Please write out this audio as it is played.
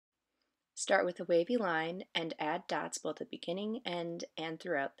Start with a wavy line and add dots both at beginning, end, and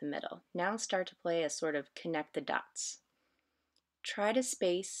throughout the middle. Now start to play a sort of connect the dots. Try to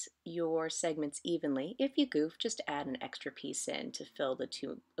space your segments evenly. If you goof, just add an extra piece in to fill the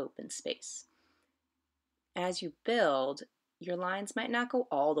two open space. As you build, your lines might not go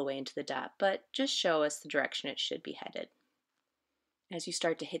all the way into the dot, but just show us the direction it should be headed. As you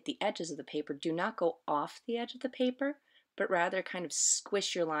start to hit the edges of the paper, do not go off the edge of the paper, but rather kind of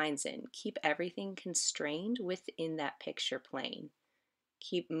squish your lines in. Keep everything constrained within that picture plane.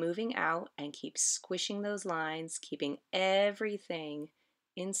 Keep moving out and keep squishing those lines, keeping everything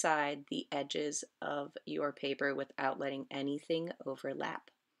inside the edges of your paper without letting anything overlap.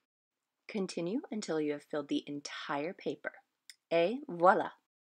 Continue until you have filled the entire paper. Et voilà!